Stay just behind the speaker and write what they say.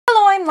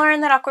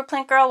Lauren, that awkward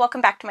plant girl.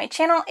 Welcome back to my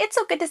channel. It's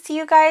so good to see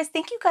you guys.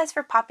 Thank you guys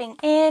for popping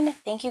in.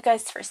 Thank you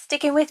guys for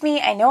sticking with me.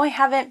 I know I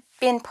haven't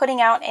been putting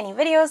out any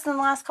videos in the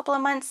last couple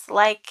of months.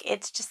 Like,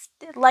 it's just,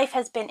 life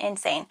has been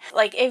insane.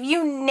 Like, if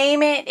you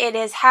name it, it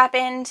has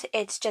happened.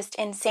 It's just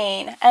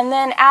insane. And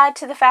then add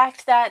to the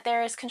fact that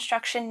there is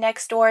construction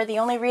next door. The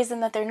only reason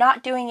that they're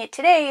not doing it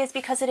today is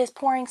because it is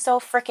pouring so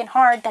freaking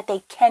hard that they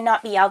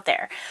cannot be out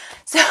there.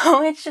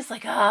 So it's just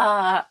like,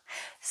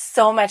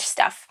 so much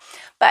stuff.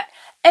 But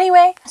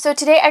anyway, so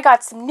today I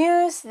got some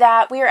news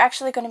that we are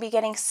actually going to be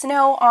getting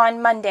snow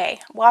on Monday.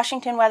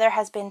 Washington weather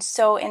has been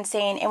so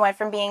insane. It went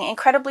from being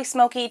incredibly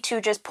smoky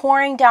to just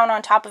pouring down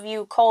on top of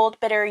you, cold,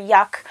 bitter,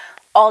 yuck,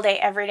 all day,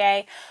 every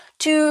day,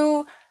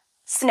 to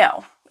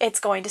snow. It's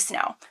going to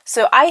snow.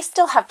 So I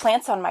still have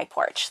plants on my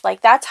porch.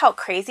 Like, that's how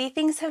crazy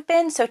things have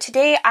been. So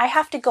today I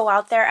have to go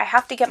out there. I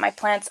have to get my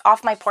plants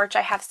off my porch.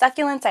 I have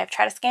succulents. I have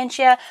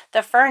triticascantia.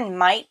 The fern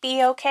might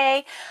be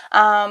okay,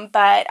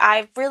 but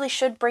I really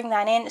should bring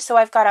that in. So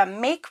I've got to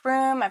make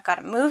room. I've got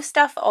to move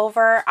stuff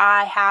over.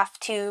 I have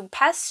to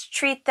pest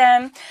treat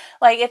them.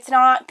 Like, it's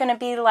not going to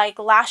be like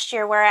last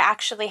year where I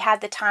actually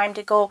had the time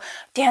to go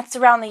dance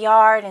around the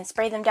yard and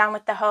spray them down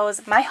with the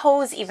hose. My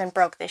hose even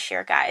broke this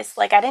year, guys.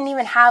 Like, I didn't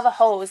even have a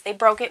hose. They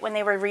broke it when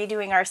they were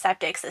redoing our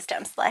septic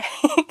systems. Like,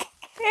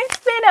 it's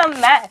been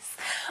a mess.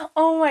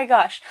 Oh my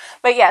gosh.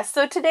 But yeah,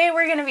 so today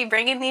we're going to be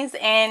bringing these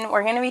in.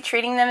 We're going to be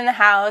treating them in the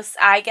house.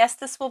 I guess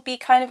this will be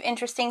kind of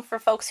interesting for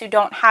folks who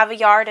don't have a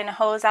yard and a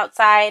hose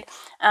outside.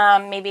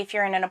 Maybe if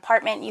you're in an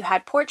apartment, you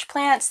had porch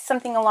plants,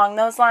 something along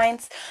those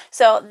lines.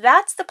 So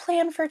that's the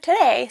plan for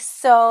today.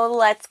 So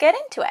let's get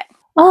into it.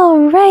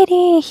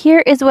 Alrighty,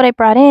 here is what I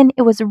brought in.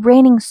 It was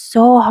raining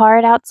so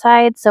hard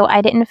outside, so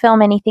I didn't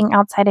film anything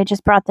outside. I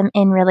just brought them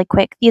in really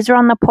quick. These are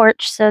on the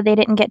porch, so they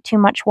didn't get too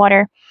much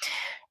water.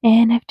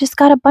 And I've just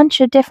got a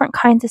bunch of different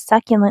kinds of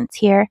succulents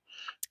here.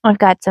 I've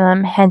got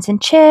some hens and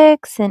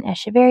chicks and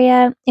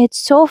echeveria. It's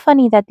so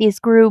funny that these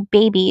grew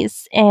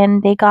babies,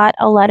 and they got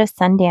a lot of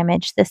sun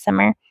damage this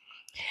summer.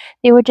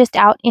 They were just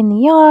out in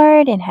the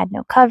yard and had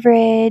no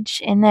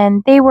coverage, and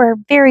then they were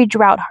very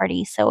drought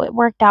hardy, so it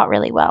worked out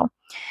really well.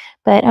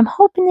 But I'm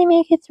hoping they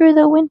make it through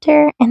the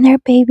winter, and their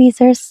babies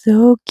are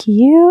so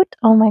cute.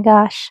 Oh my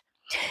gosh.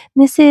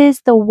 This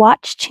is the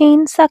watch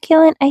chain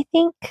succulent, I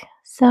think.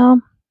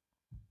 So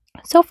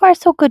far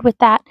so good with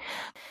that.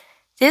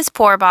 This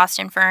poor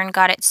Boston fern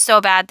got it so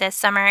bad this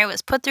summer. It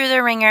was put through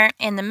the ringer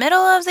in the middle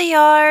of the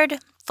yard,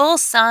 full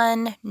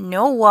sun,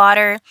 no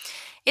water.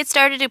 It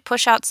started to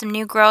push out some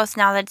new growth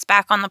now that it's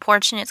back on the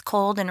porch and it's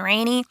cold and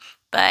rainy,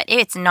 but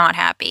it's not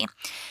happy.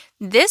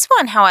 This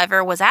one,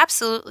 however, was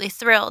absolutely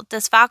thrilled.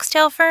 This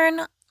foxtail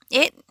fern,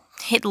 it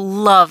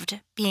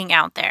loved being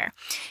out there.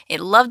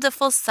 It loved the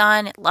full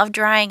sun. It loved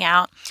drying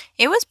out.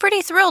 It was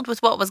pretty thrilled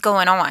with what was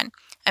going on.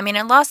 I mean,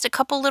 it lost a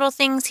couple little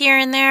things here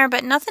and there,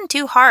 but nothing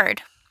too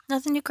hard.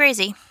 Nothing too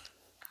crazy.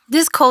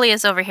 This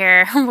coleus over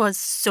here was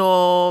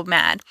so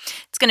mad.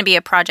 It's going to be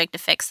a project to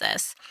fix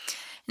this.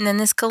 And then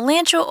this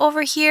cilantro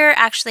over here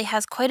actually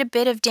has quite a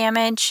bit of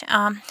damage.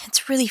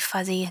 It's really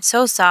fuzzy. It's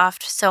so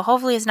soft. So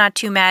hopefully it's not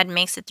too mad and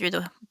makes it through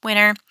the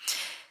winter.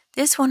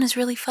 This one is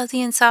really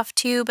fuzzy and soft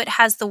too, but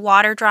has the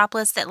water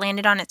droplets that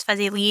landed on its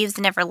fuzzy leaves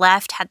and never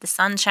left, had the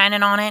sun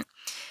shining on it.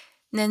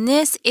 And then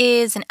this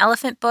is an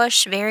elephant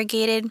bush,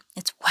 variegated.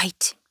 It's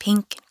white,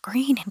 pink, and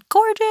green, and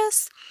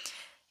gorgeous.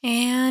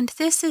 And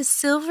this is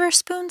silver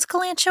spoon's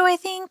cilantro, I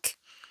think.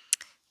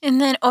 And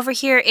then over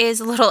here is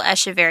a little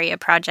echeveria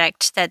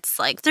project that's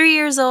like 3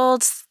 years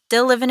old,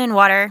 still living in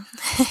water.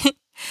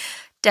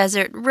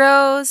 Desert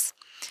rose,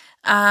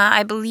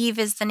 I believe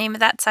is the name of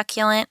that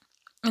succulent.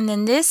 And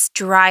then this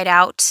dried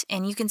out,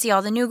 and you can see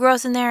all the new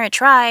growth in there. It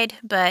tried,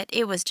 but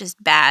it was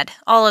just bad.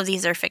 All of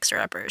these are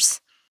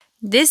fixer-uppers.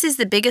 This is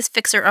the biggest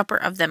fixer-upper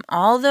of them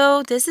all,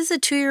 though. This is a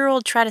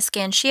 2-year-old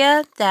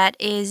triticascantia that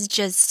is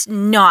just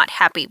not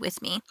happy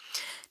with me.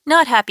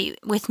 Not happy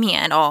with me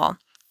at all.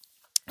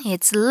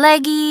 It's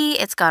leggy,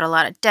 it's got a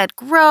lot of dead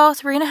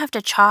growth. We're going to have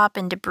to chop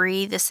and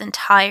debris this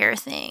entire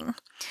thing.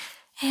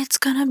 It's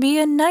going to be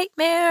a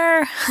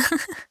nightmare.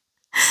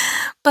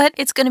 But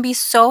it's going to be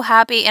so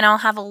happy, and I'll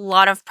have a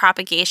lot of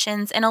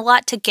propagations and a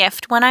lot to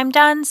gift when I'm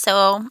done,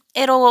 so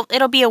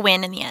it'll be a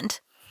win in the end.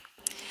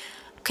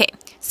 Okay,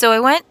 so I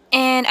went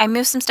and I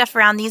moved some stuff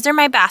around. These are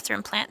my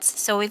bathroom plants.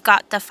 So we've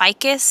got the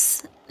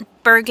ficus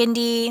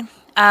burgundy,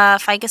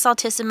 ficus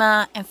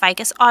altissima, and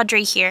ficus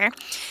audrey here.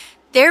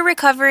 They're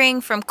recovering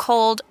from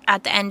cold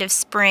at the end of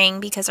spring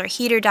because our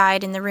heater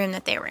died in the room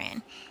that they were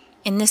in.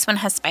 And this one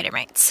has spider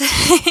mites.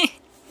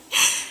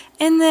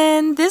 And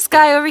then this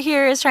guy over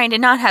here is trying to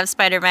not have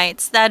spider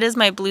mites. That is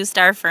my blue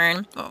star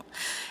fern. Oh.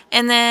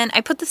 And then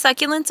I put the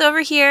succulents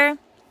over here.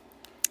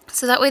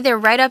 So that way they're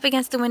right up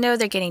against the window.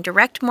 They're getting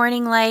direct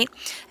morning light.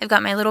 I've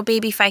got my little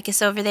baby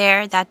ficus over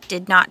there. That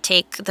did not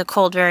take the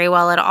cold very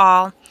well at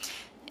all.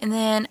 And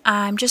then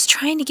I'm just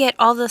trying to get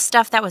all the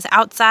stuff that was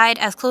outside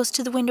as close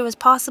to the window as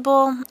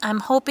possible. I'm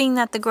hoping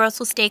that the growth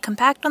will stay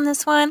compact on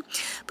this one.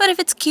 But if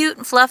it's cute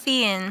and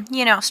fluffy and,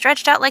 you know,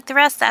 stretched out like the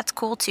rest, that's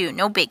cool too.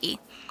 No biggie.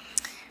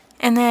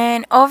 And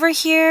then over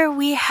here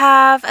we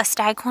have a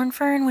staghorn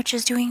fern, which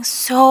is doing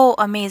so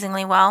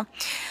amazingly well.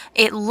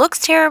 It looks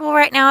terrible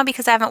right now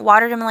because I haven't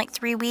watered him in like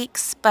 3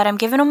 weeks, but I'm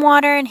giving him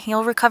water and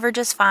he'll recover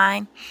just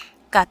fine.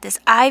 Got this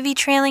ivy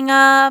trailing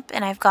up,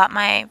 and I've got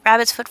my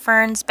rabbit's foot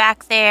ferns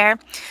back there,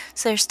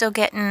 so they're still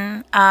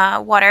getting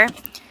water.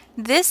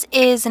 This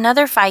is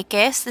another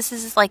ficus. This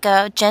is like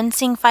a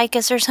ginseng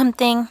ficus or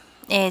something.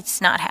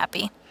 It's not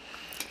happy.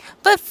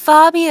 But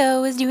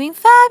Fabio is doing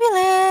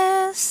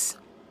fabulous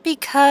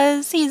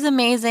because he's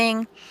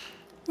amazing.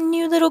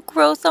 New little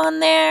growth on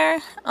there.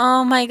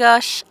 Oh my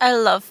gosh, I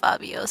love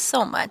Fabio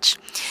so much.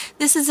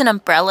 This is an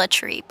umbrella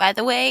tree, by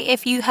the way.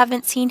 If you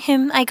haven't seen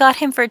him, I got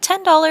him for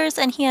 $10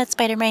 and he had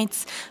spider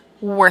mites.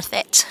 Worth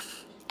it.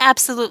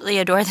 Absolutely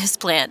adore this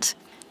plant.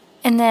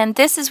 And then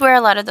this is where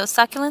a lot of those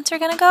succulents are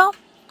going to go.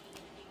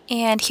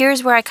 And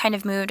here's where I kind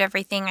of moved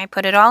everything. I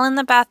put it all in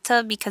the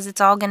bathtub because it's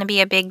all going to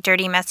be a big,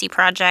 dirty, messy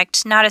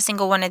project. Not a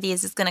single one of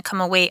these is going to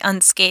come away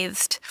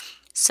unscathed.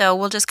 So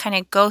we'll just kind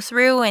of go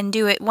through and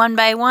do it one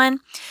by one.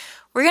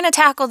 We're going to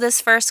tackle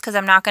this first because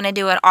I'm not going to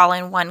do it all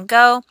in one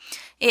go.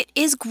 It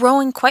is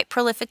growing quite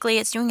prolifically.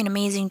 It's doing an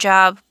amazing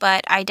job,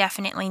 but I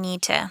definitely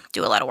need to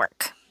do a lot of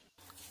work.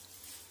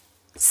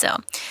 So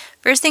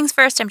first things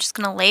first, I'm just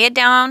going to lay it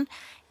down,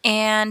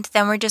 and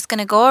then we're just going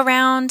to go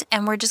around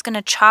and we're just going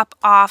to chop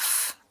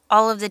off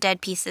all of the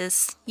dead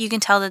pieces. You can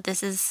tell that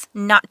this is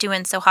not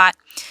doing so hot.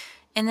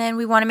 And then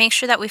we want to make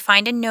sure that we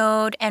find a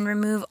node and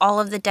remove all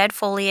of the dead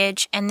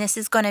foliage, and this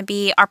is going to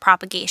be our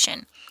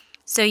propagation.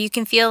 So you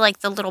can feel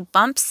like the little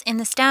bumps in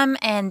the stem,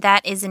 and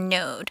that is a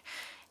node.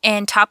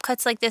 And top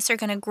cuts like this are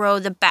going to grow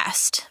the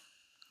best.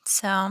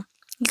 So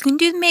you can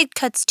do the mid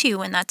cuts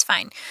too, and that's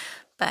fine.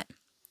 But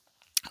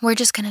we're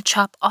just going to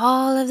chop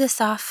all of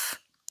this off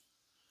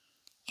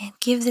and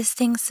give this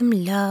thing some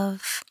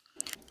love.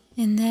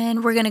 And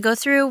then we're going to go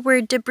through,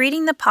 we're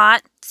debriding the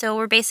pot. So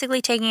we're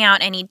basically taking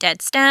out any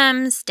dead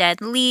stems,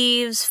 dead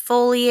leaves,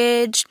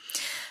 foliage,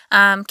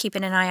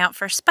 keeping an eye out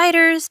for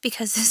spiders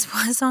because this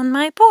was on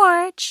my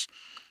porch.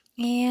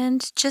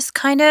 And just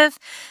kind of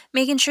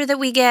making sure that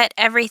we get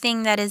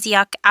everything that is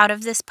yuck out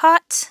of this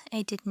pot.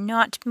 I did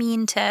not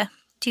mean to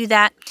do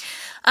that.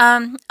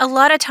 A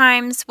lot of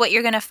times what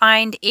you're going to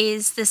find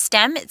is the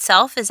stem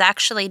itself is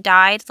actually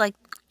died, like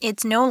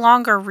it's no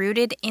longer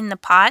rooted in the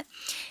pot,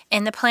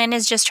 and the plant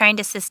is just trying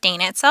to sustain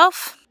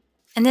itself.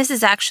 And this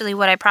is actually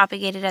what I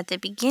propagated at the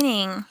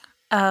beginning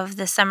of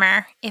the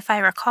summer, if I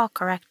recall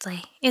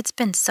correctly. It's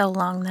been so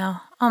long though.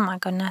 Oh my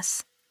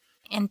goodness.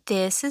 And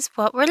this is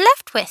what we're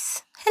left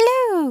with.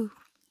 Hello!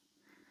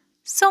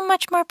 So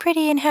much more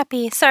pretty and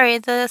happy. Sorry,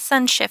 the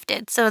sun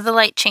shifted, so the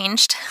light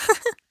changed.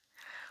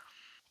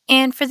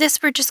 And for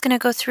this, we're just going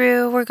to go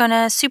through, we're going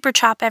to super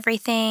chop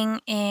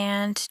everything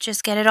and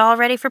just get it all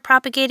ready for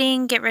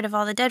propagating, get rid of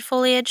all the dead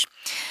foliage.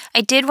 I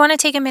did want to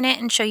take a minute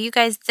and show you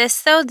guys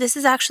this though. This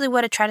is actually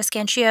what a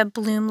Tradescantia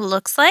bloom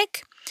looks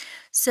like.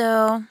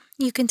 So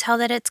you can tell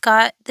that it's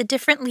got the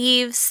different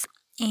leaves,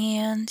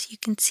 and you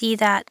can see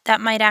that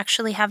that might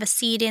actually have a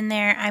seed in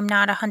there. I'm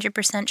not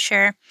 100%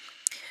 sure.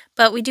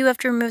 But we do have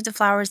to remove the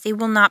flowers. They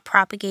will not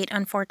propagate,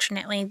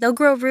 unfortunately. They'll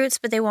grow roots,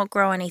 but they won't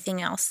grow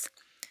anything else.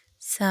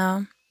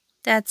 So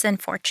that's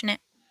unfortunate.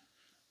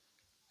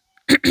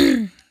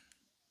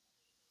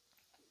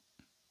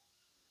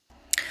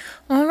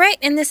 Alright,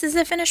 and this is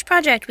the finished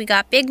project. We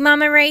got Big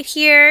Mama right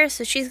here,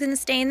 so she's going to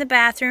stay in the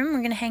bathroom. We're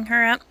going to hang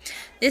her up.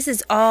 This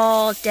is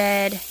all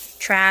dead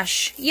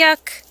trash.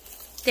 Yuck.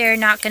 They're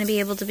not going to be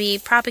able to be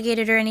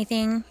propagated or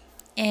anything.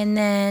 And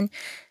then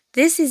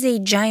this is a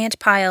giant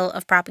pile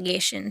of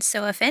propagation.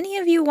 So if any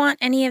of you want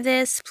any of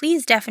this,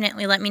 please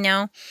definitely let me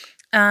know.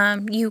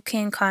 You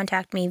can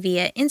contact me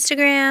via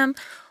Instagram,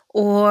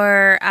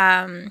 or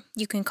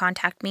you can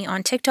contact me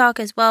on TikTok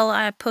as well.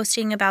 I'm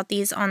posting about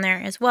these on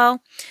there as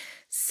well.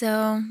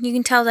 So you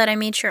can tell that I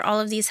made sure all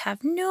of these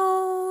have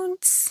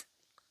nodes.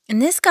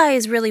 And this guy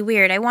is really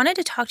weird. I wanted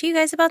to talk to you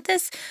guys about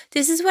this.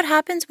 This is what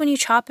happens when you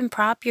chop and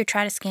prop your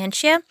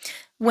Tradescantia.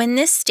 When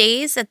this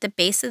stays at the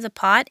base of the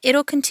pot,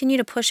 it'll continue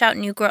to push out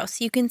new growth.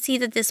 You can see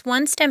that this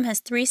one stem has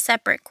 3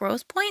 separate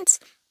growth points,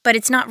 but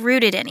it's not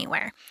rooted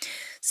anywhere.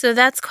 So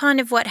that's kind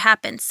of what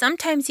happens.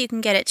 Sometimes you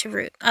can get it to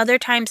root, other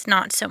times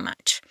not so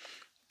much.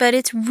 But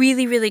it's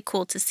really, really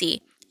cool to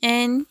see.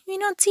 And you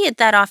don't see it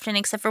that often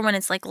except for when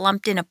it's like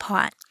lumped in a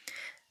pot.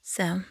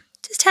 So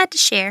just had to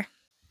share.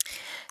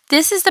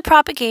 This is the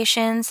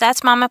propagations.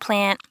 That's Mama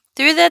Plant.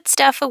 Threw that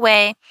stuff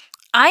away.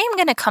 I am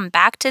going to come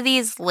back to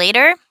these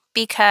later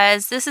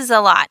because this is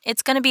a lot.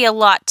 It's going to be a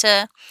lot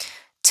to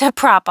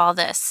prop all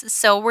this.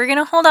 So we're going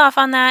to hold off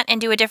on that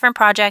and do a different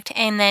project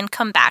and then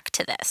come back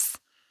to this.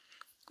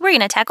 We're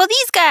going to tackle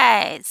these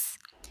guys.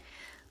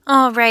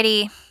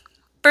 Alrighty.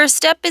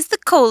 First up is the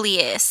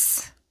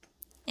coleus.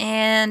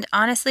 And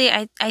honestly,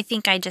 I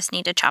think I just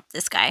need to chop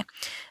this guy.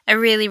 I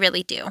really,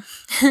 really do.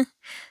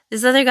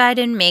 This other guy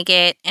didn't make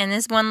it. And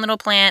this one little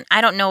plant, I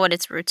don't know what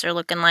its roots are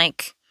looking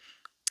like.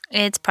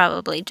 It's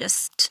probably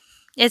just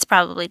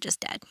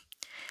dead.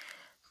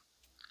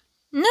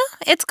 No,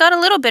 it's got a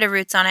little bit of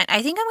roots on it.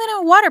 I think I'm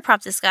going to water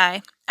prop this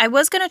guy. I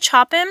was going to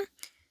chop him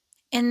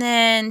and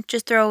then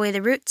just throw away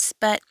the roots,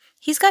 but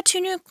he's got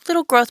 2 new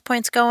little growth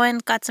points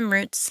going, got some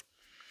roots.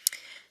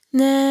 And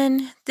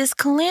then this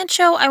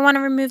kalanchoe, I want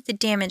to remove the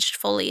damaged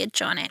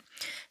foliage on it,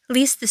 at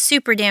least the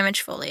super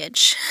damaged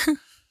foliage.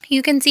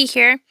 You can see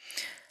here,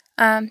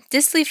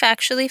 this leaf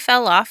actually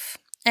fell off,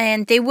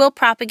 and they will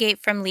propagate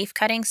from leaf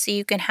cutting, so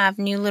you can have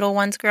new little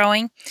ones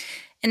growing.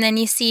 And then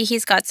you see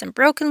he's got some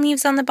broken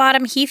leaves on the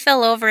bottom. He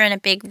fell over in a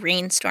big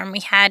rainstorm we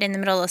had in the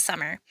middle of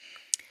summer.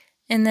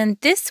 And then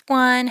this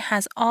one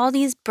has all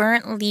these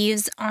burnt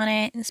leaves on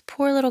it, this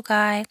poor little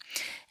guy.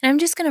 And I'm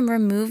just going to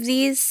remove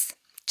these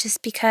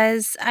just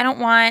because I don't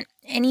want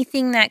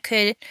anything that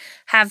could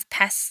have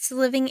pests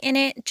living in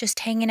it just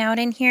hanging out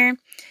in here.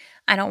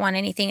 I don't want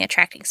anything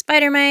attracting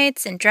spider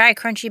mites, and dry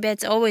crunchy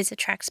bits always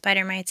attract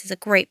spider mites. It's a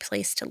great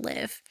place to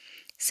live.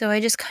 So I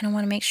just kind of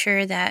want to make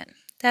sure that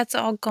that's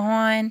all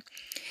gone.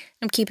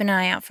 I'm keeping an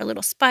eye out for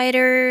little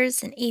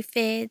spiders and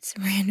aphids,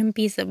 random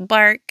piece of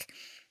bark.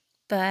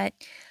 But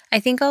I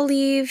think I'll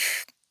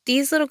leave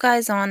these little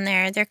guys on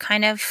there. They're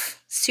kind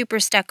of super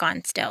stuck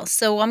on still.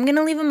 So I'm going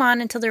to leave them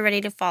on until they're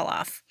ready to fall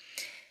off.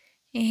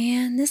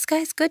 And this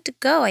guy's good to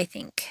go, I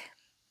think.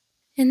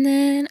 And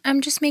then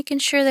I'm just making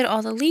sure that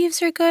all the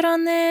leaves are good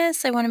on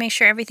this. I want to make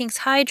sure everything's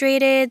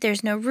hydrated.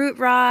 There's no root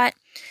rot.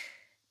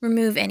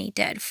 Remove any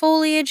dead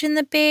foliage in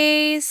the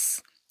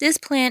base. This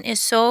plant is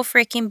so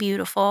freaking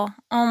beautiful.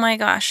 Oh my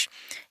gosh.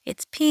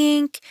 It's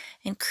pink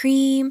and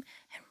cream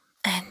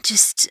and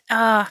just,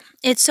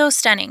 it's so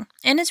stunning.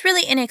 And it's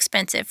really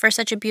inexpensive for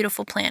such a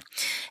beautiful plant.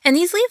 And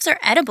these leaves are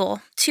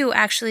edible too,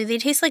 actually. They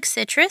taste like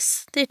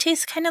citrus. They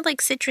taste kind of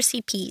like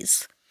citrusy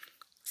peas.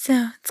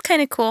 So it's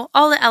kind of cool.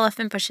 All the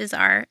elephant bushes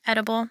are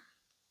edible.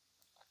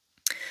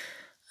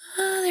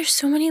 Oh, there's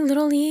so many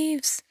little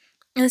leaves.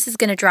 And this is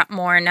going to drop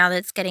more now that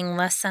it's getting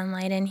less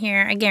sunlight in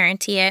here. I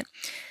guarantee it.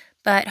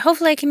 But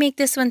hopefully I can make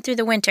this one through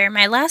the winter.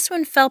 My last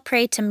one fell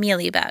prey to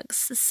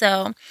mealybugs.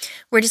 So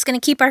we're just going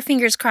to keep our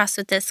fingers crossed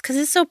with this because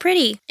it's so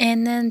pretty.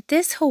 And then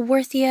this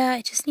Haworthia,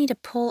 I just need to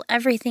pull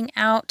everything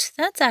out.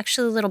 That's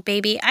actually a little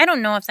baby. I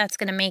don't know if that's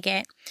going to make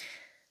it.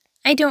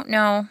 I don't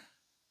know.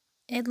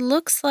 It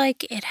looks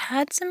like it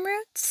had some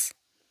roots.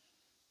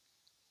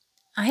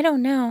 I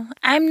don't know.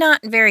 I'm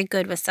not very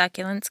good with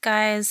succulents,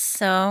 guys,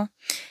 so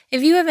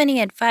if you have any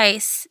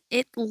advice,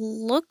 it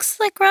looks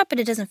like rot, but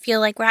it doesn't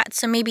feel like rot,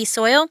 so maybe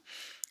soil.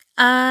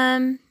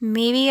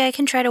 Maybe I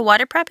can try to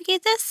water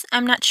propagate this?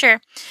 I'm not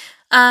sure.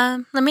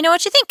 Let me know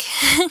what you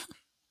think.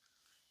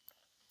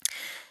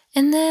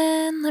 And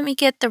then let me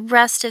get the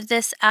rest of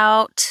this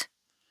out.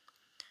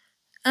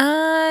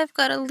 I've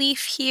got a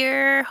leaf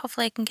here.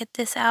 Hopefully I can get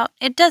this out.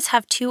 It does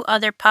have 2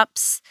 other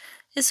pups.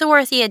 This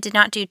Haworthia did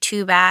not do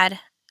too bad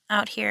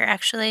out here,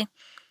 actually.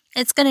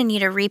 It's going to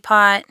need a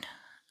repot.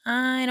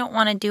 I don't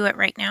want to do it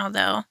right now,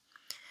 though.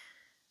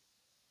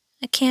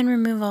 I can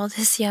remove all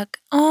this yuck.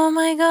 Oh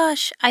my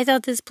gosh, I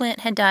thought this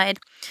plant had died.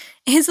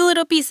 It's a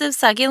little piece of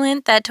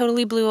succulent that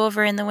totally blew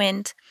over in the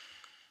wind.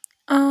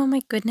 Oh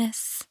my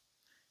goodness.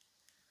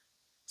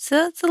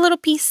 So it's a little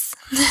piece.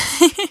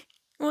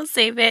 We'll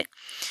save it.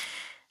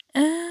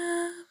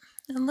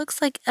 It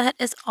looks like that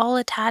is all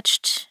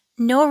attached.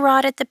 No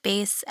rot at the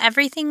base.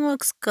 Everything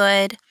looks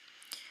good.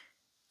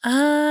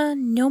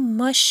 No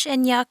mush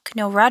and yuck.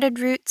 No rotted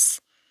roots.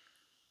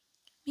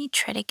 Let me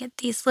try to get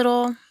these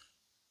little...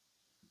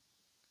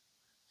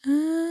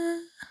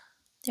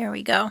 there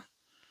we go.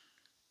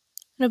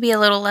 It'll be a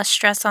little less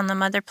stress on the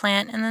mother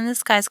plant. And then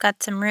this guy's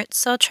got some roots,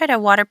 so I'll try to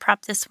water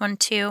prop this one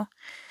too.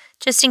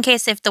 Just in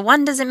case if the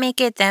one doesn't make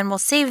it, then we'll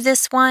save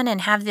this one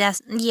and have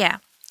this, yeah,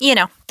 you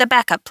know, the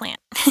backup plant.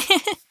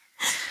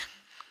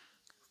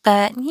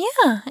 But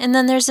yeah, and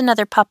then there's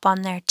another pup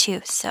on there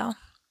too, so.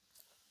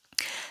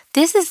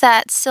 This is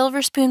that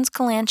Silver Spoon's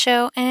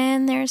Kalanchoe,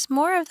 and there's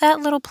more of that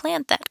little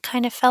plant that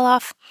kind of fell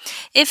off.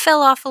 It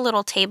fell off a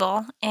little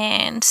table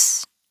and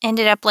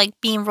ended up like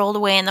being rolled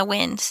away in the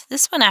wind.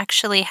 This one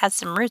actually has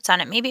some roots on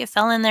it. Maybe it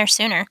fell in there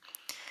sooner.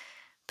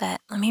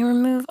 But let me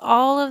remove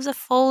all of the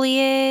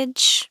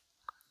foliage.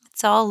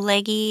 It's all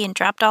leggy and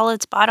dropped all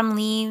its bottom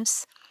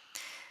leaves.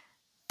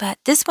 But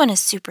this one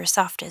is super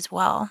soft as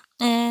well.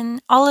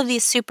 And all of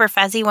these super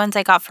fuzzy ones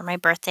I got for my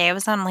birthday. I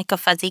was on like a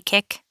fuzzy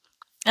kick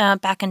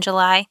back in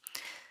July.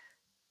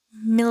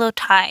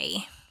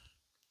 Milotai.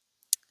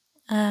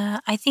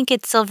 I think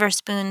it's Silver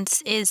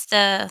Spoons is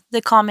the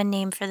common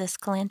name for this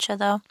kalanchoe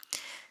though.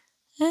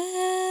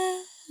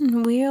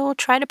 And we'll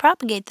try to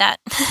propagate that.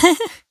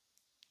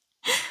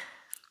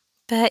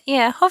 But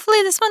yeah,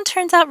 hopefully this one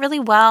turns out really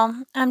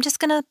well. I'm just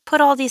going to put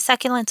all these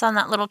succulents on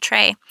that little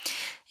tray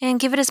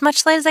and give it as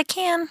much light as I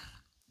can.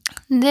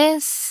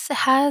 This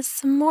has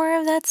some more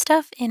of that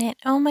stuff in it.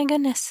 Oh my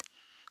goodness.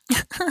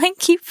 I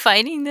keep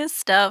fighting this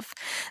stuff.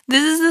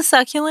 This is the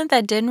succulent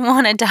that didn't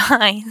want to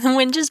die. The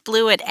wind just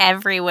blew it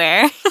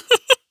everywhere.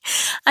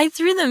 I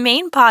threw the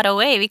main pot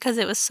away because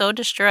it was so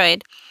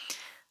destroyed.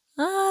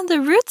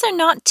 The roots are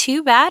not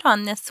too bad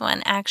on this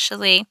one,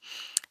 actually.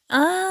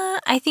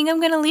 I think I'm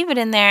going to leave it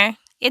in there.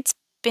 It's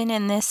been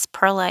in this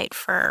perlite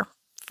for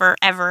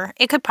forever.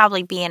 It could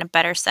probably be in a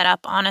better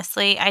setup,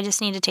 honestly. I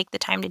just need to take the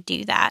time to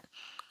do that.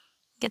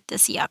 Get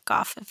this yuck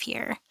off of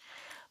here.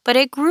 But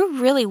it grew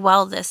really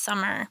well this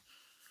summer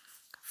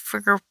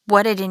for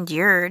what it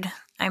endured.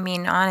 I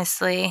mean,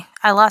 honestly,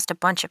 I lost a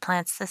bunch of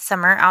plants this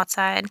summer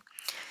outside.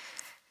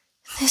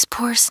 This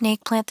poor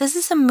snake plant. This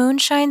is a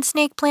moonshine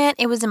snake plant.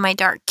 It was in my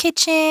dark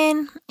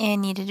kitchen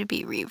and needed to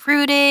be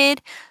rerooted.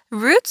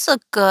 Roots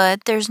look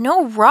good. There's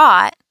no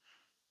rot.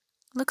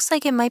 Looks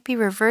like it might be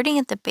reverting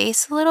at the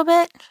base a little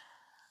bit.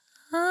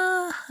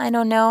 I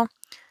don't know.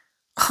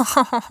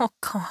 Oh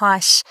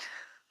gosh.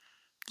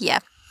 Yeah,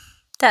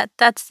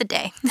 that's the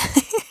day.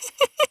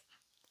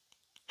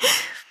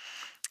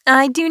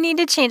 I do need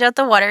to change out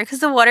the water because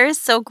the water is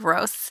so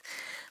gross.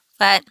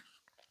 But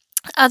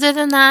other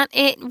than that,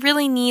 it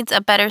really needs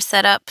a better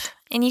setup.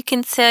 And you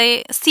can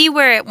see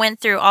where it went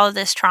through all of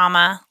this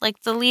trauma.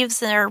 Like the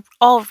leaves are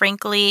all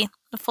wrinkly.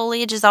 The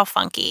foliage is all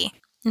funky.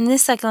 And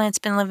this succulent's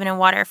been living in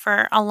water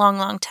for a long,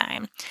 long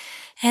time.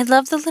 And I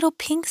love the little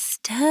pink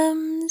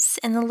stems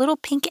and the little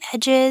pink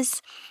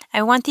edges.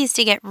 I want these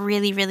to get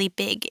really, really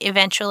big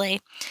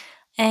eventually.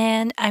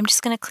 And I'm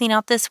just going to clean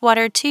out this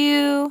water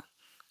too.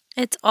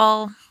 It's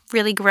all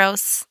really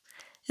gross.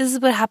 This is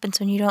what happens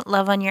when you don't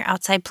love on your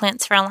outside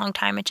plants for a long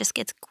time. It just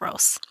gets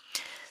gross.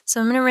 So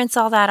I'm going to rinse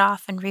all that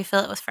off and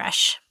refill it with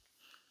fresh.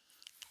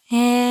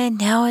 And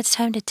now it's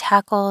time to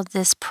tackle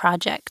this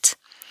project.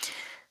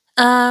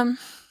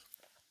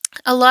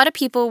 A lot of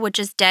people would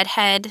just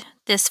deadhead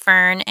this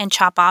fern and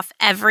chop off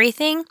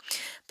everything,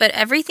 but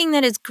everything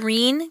that is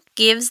green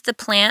gives the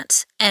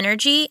plant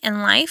energy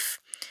and life.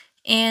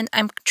 And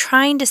I'm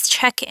trying to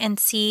check and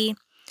see,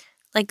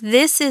 like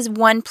this is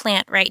one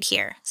plant right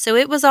here. So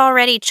it was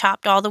already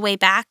chopped all the way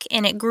back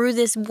and it grew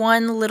this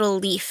one little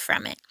leaf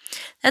from it.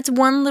 That's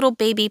one little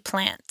baby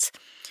plant.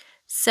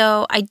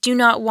 So I do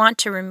not want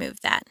to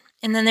remove that.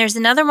 And then there's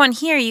another one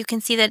here. You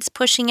can see that it's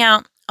pushing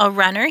out a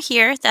runner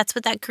here. That's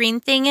what that green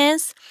thing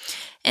is.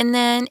 And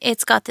then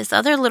it's got this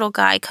other little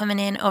guy coming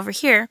in over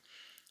here.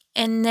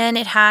 And then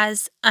it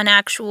has an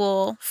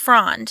actual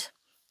frond.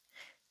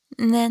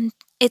 And then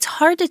it's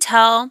hard to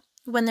tell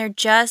when they're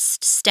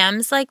just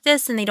stems like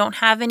this and they don't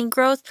have any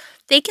growth.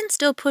 They can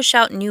still push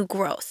out new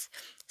growth.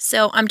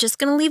 So I'm just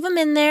going to leave them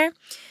in there.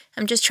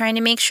 I'm just trying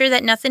to make sure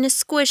that nothing is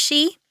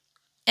squishy.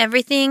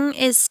 Everything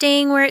is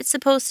staying where it's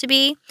supposed to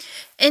be.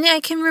 And I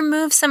can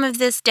remove some of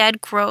this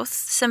dead growth,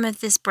 some of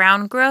this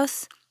brown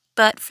growth.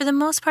 But for the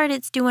most part,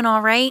 it's doing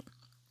all right.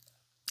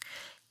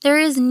 There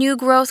is new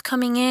growth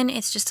coming in.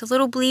 It's just a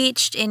little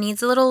bleached. It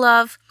needs a little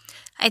love.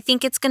 I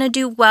think it's going to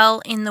do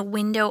well in the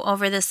window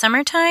over the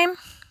summertime.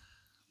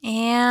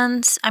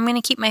 And I'm going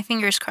to keep my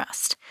fingers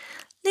crossed.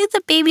 Look at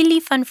the baby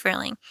leaf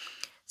unfurling.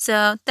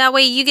 So that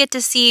way you get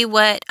to see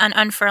what an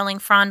unfurling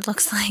frond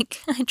looks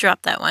like. I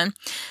dropped that one.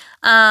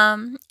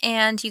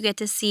 And you get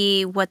to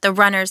see what the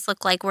runners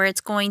look like where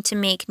it's going to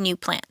make new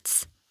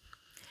plants.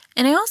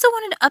 And I also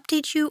wanted to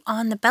update you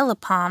on the Bella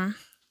palm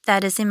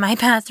that is in my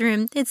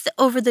bathroom. It's the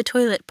over the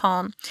toilet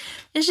palm.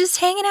 It's just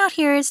hanging out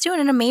here. It's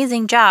doing an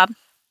amazing job.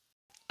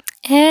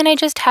 And I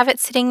just have it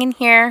sitting in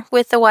here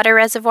with the water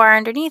reservoir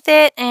underneath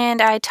it,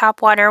 and I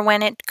top water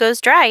when it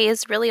goes dry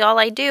is really all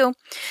I do.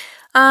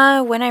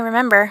 When I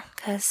remember,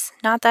 because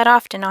not that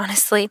often,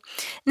 honestly.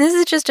 And this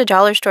is just a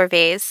dollar store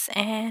vase,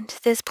 and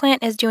this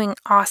plant is doing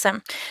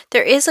awesome.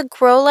 There is a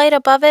grow light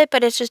above it,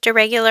 but it's just a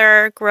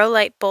regular grow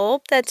light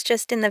bulb that's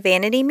just in the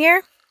vanity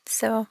mirror.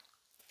 So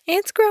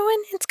it's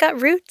growing, it's got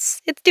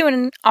roots, it's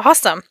doing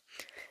awesome.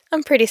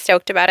 I'm pretty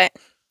stoked about it.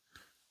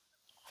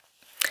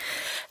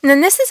 And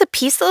then this is a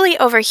peace lily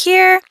over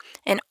here,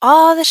 and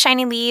all the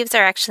shiny leaves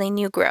are actually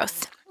new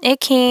growth. It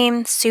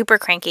came super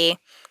cranky.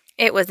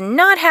 It was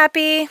not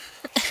happy,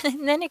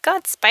 and then it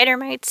got spider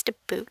mites to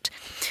boot.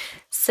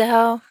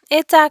 So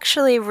it's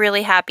actually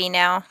really happy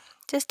now,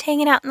 just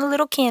hanging out in the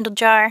little candle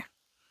jar.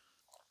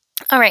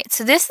 Alright,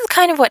 so this is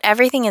kind of what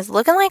everything is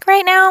looking like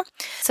right now.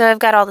 So I've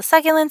got all the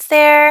succulents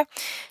there,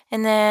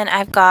 and then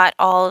I've got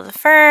all of the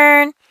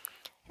fern,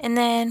 and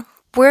then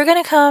we're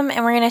going to come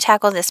and we're going to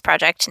tackle this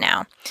project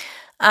now.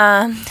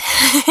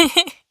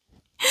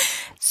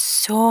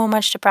 So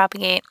much to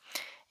propagate,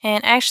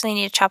 and I actually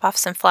need to chop off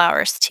some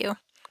flowers too.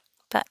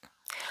 But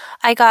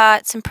I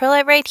got some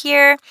perlite right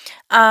here.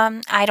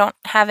 I don't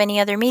have any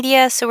other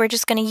media, so we're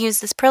just going to use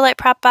this perlite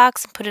prop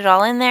box and put it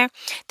all in there.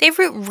 They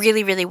root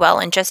really, really well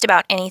in just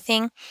about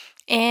anything.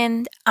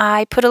 And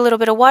I put a little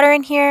bit of water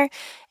in here,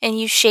 and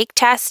you shake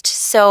test.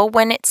 So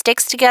when it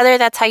sticks together,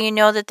 that's how you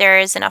know that there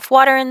is enough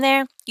water in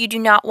there. You do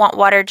not want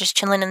water just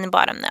chilling in the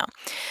bottom though.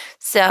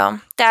 So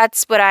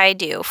that's what I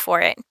do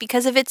for it.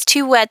 Because if it's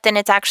too wet, then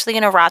it's actually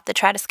going to rot the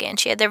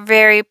Tradescantia. They're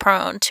very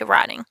prone to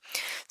rotting.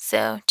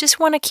 So just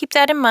want to keep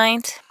that in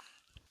mind.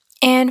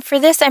 And for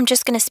this, I'm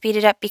just going to speed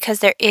it up because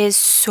there is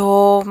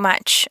so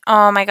much.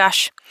 Oh my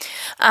gosh.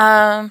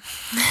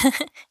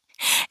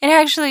 It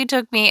actually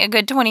took me a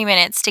good 20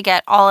 minutes to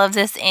get all of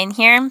this in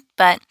here,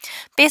 but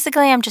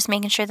basically I'm just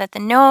making sure that the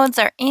nodes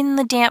are in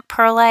the damp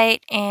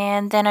perlite,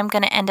 and then I'm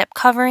going to end up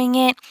covering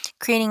it,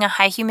 creating a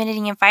high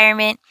humidity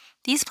environment,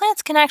 These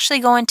plants can actually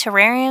go in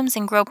terrariums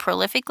and grow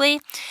prolifically,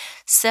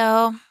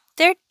 so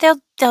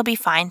they'll be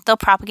fine. They'll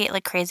propagate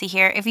like crazy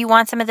here. If you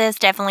want some of this,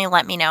 definitely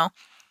let me know.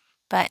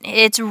 But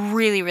it's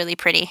really, really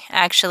pretty,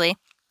 actually.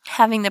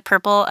 Having the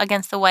purple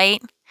against the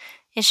white,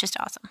 it's just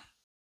awesome.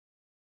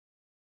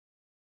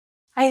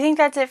 I think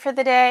that's it for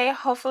the day.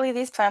 Hopefully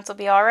these plants will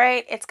be all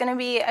right. It's going to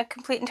be a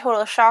complete and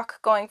total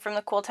shock going from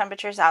the cool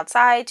temperatures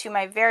outside to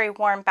my very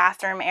warm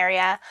bathroom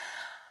area.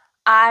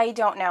 I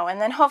don't know.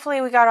 And then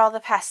hopefully we got all the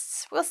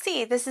pests. We'll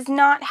see. This is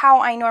not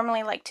how I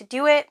normally like to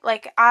do it.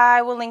 Like,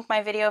 I will link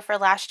my video for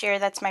last year.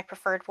 That's my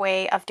preferred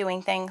way of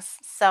doing things.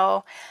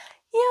 So,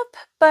 yep.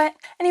 But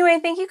anyway,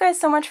 thank you guys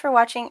so much for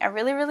watching. I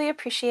really, really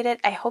appreciate it.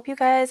 I hope you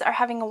guys are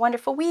having a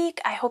wonderful week.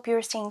 I hope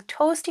you're staying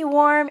toasty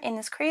warm in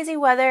this crazy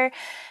weather.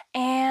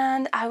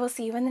 And I will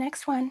see you in the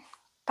next one.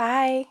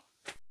 Bye.